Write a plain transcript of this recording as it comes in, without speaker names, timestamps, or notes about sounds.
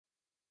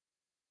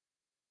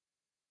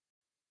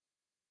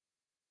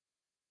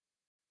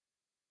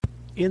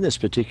In this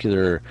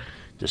particular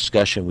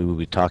discussion, we will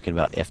be talking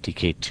about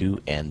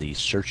FTK2 and the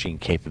searching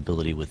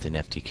capability within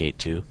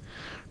FTK2.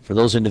 For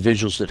those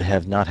individuals that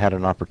have not had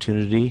an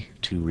opportunity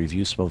to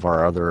review some of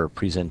our other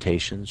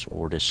presentations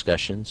or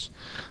discussions,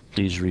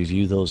 please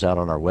review those out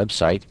on our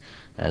website,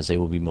 as they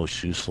will be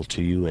most useful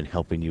to you in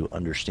helping you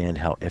understand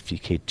how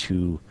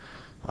FTK2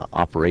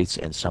 operates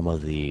and some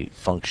of the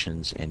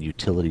functions and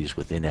utilities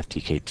within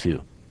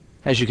FTK2.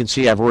 As you can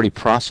see, I've already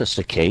processed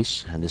a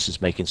case, and this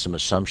is making some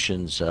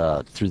assumptions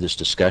through this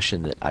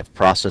discussion that I've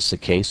processed the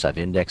case, I've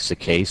indexed the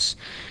case,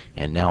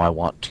 and now I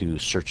want to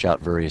search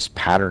out various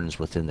patterns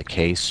within the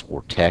case,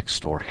 or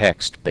text, or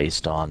hex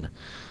based on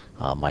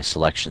my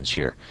selections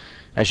here.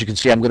 As you can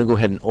see, I'm going to go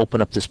ahead and open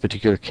up this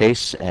particular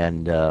case,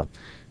 and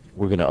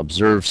we're going to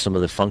observe some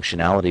of the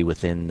functionality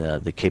within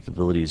the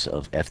capabilities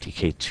of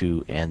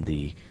FTK2 and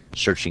the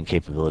searching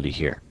capability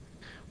here.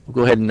 We'll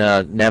go ahead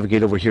and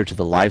navigate over here to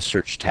the Live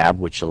Search tab,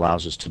 which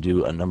allows us to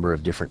do a number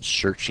of different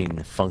searching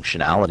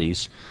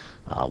functionalities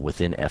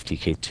within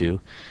FTK2.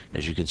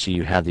 As you can see,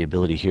 you have the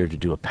ability here to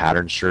do a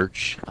pattern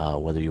search,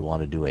 whether you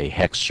want to do a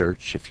hex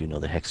search, if you know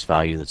the hex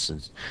value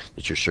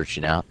that you're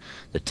searching out,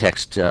 the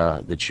text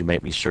that you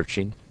might be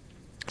searching.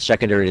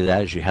 Secondary to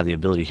that is you have the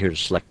ability here to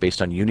select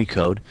based on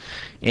Unicode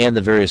and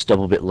the various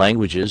double-bit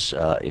languages.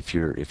 If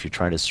you're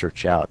trying to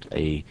search out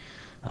a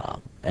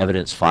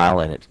evidence file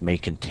and it may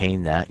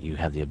contain that, you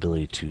have the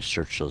ability to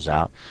search those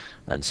out.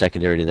 And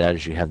secondary to that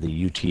is you have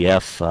the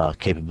UTF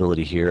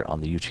capability here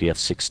on the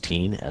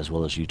UTF-16 as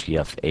well as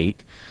UTF-8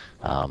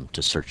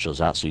 to search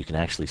those out, so you can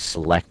actually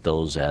select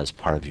those as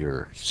part of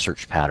your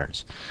search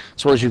patterns.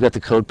 As well as you've got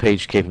the code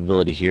page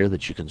capability here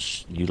that you can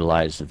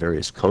utilize the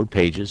various code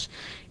pages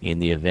in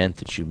the event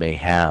that you may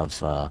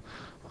have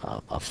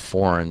a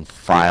foreign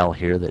file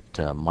here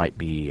that might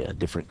be a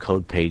different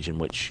code page in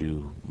which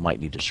you might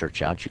need to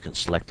search out. You can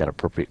select that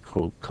appropriate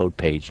code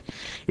page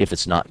if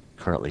it's not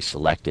currently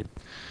selected.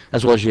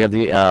 As well as you have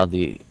the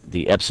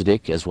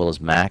EBCDIC as well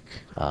as Mac,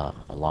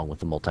 along with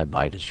the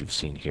multi-byte as you've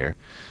seen here.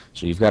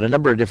 So you've got a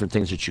number of different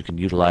things that you can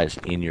utilize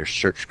in your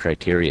search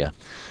criteria.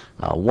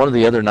 One of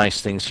the other nice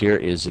things here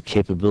is the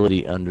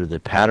capability under the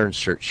pattern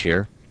search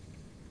here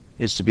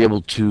is to be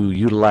able to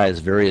utilize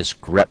various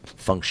grep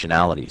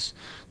functionalities.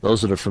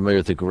 Those that are familiar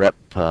with the grep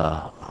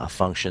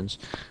functions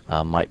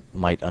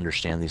might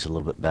understand these a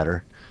little bit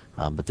better.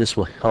 But this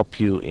will help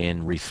you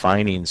in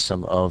refining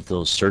some of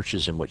those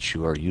searches in which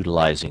you are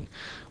utilizing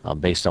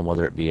based on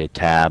whether it be a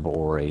tab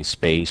or a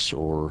space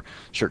or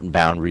certain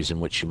boundaries in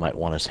which you might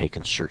want to take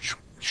and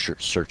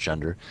search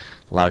under.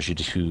 Allows you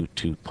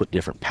to put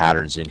different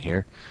patterns in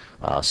here.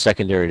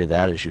 Secondary to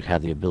that is you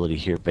have the ability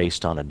here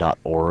based on a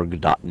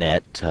 .org,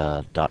 .net,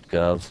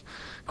 .gov.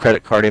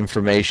 Credit card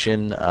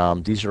information,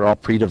 these are all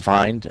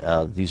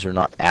predefined. These are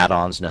not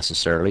add-ons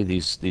necessarily.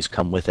 These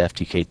come with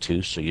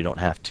FTK2, so you don't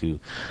have to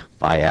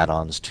buy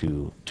add-ons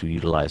to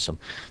utilize them.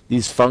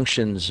 These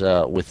functions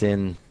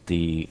within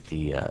the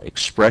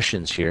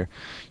expressions here,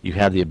 you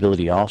have the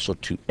ability also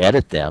to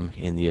edit them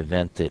in the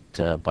event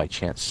that by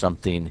chance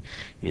something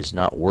is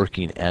not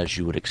working as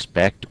you would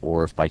expect,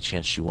 or if by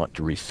chance you want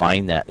to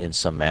refine that in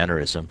some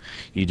mannerism,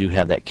 you do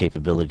have that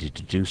capability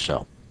to do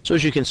so. So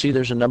as you can see,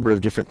 there's a number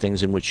of different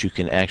things in which you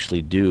can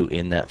actually do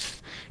in that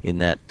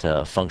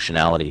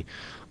functionality,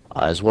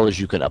 as well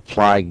as you can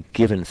apply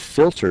given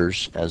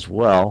filters as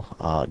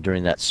well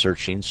during that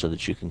searching, so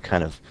that you can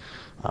kind of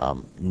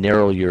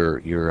narrow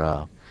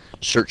your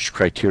search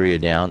criteria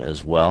down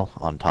as well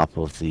on top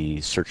of the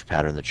search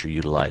pattern that you're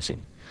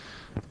utilizing.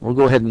 We'll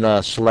go ahead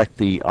and select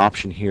the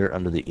option here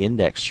under the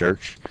index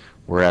search,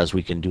 whereas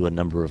we can do a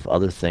number of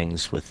other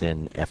things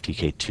within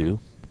FTK2.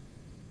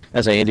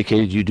 As I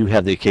indicated, you do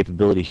have the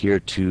capability here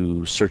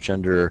to search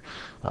under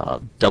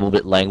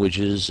double-bit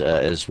languages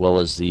as well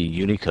as the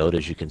Unicode.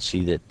 As you can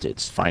see, that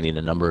it's finding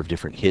a number of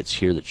different hits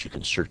here that you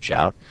can search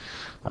out.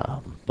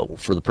 But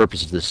for the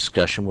purpose of this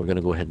discussion, we're going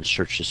to go ahead and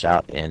search this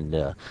out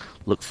and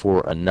look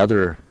for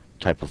another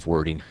type of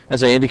wording.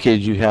 As I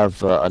indicated, you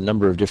have a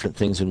number of different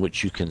things in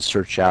which you can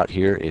search out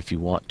here. If you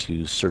want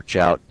to search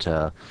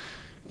out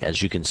as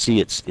you can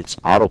see, it's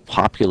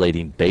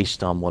auto-populating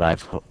based on what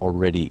I've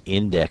already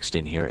indexed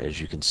in here.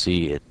 As you can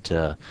see, it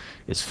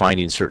is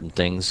finding certain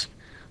things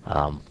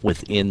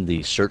within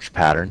the search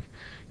pattern.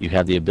 You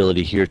have the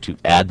ability here to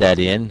add that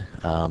in.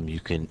 You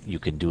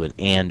can do an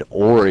and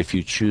or if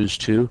you choose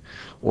to,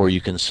 or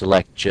you can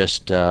select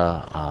just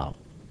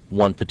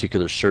one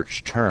particular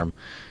search term.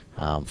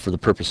 For the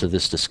purpose of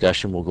this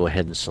discussion, we'll go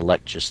ahead and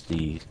select just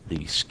the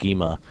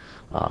schema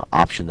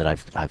option that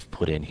I've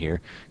put in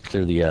here.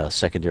 Clear the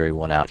secondary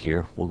one out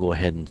here. We'll go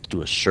ahead and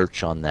do a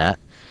search on that,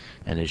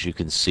 and as you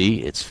can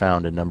see, it's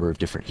found a number of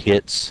different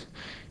hits,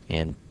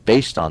 and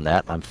based on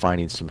that, I'm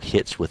finding some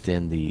hits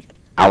within the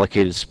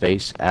allocated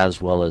space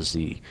as well as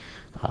the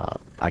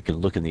I can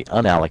look in the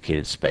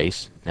unallocated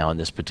space. Now in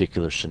this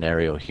particular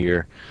scenario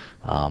here,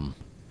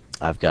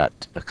 I've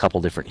got a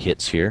couple different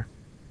hits here.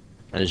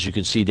 And as you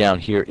can see down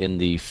here in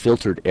the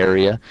filtered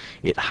area,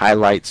 it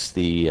highlights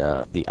the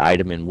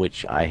item in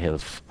which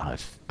I've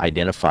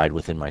identified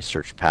within my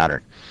search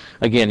pattern.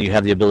 Again, you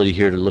have the ability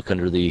here to look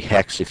under the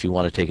hex if you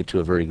want to take it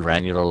to a very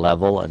granular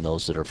level, and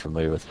those that are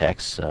familiar with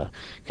hex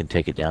can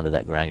take it down to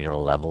that granular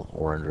level,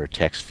 or under a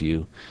text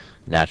view,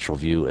 natural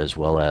view, as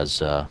well as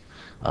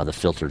the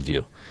filtered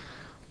view.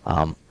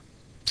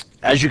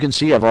 As you can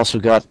see, I've also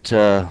got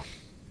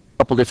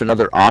couple different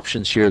other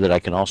options here that I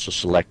can also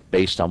select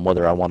based on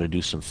whether I want to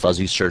do some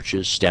fuzzy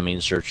searches, stemming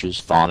searches,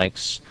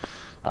 phonics.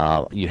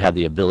 You have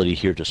the ability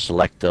here to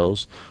select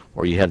those,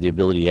 or you have the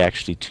ability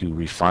actually to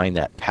refine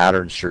that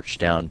pattern search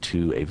down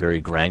to a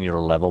very granular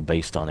level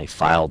based on a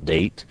file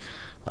date,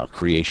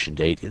 creation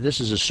date.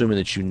 This is assuming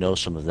that you know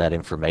some of that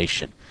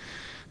information.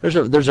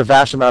 There's a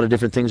vast amount of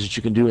different things that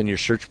you can do in your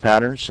search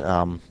patterns.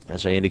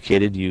 As I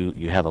indicated,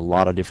 you have a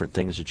lot of different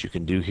things that you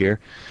can do here.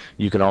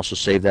 You can also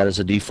save that as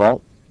a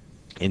default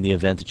in the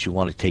event that you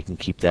want to take and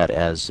keep that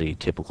as a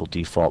typical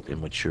default in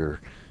which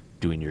you're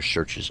doing your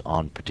searches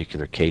on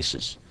particular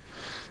cases.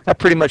 That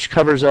pretty much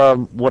covers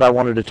what I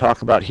wanted to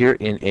talk about here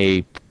in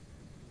a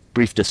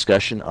brief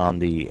discussion on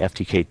the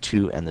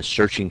FTK2 and the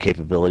searching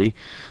capability.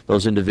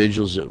 Those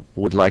individuals that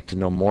would like to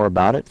know more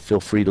about it,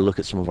 feel free to look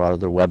at some of our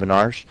other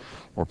webinars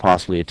or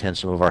possibly attend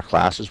some of our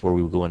classes where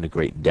we will go into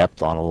great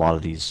depth on a lot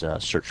of these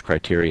search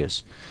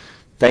criterias.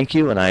 Thank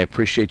you, and I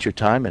appreciate your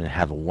time, and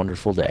have a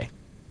wonderful day.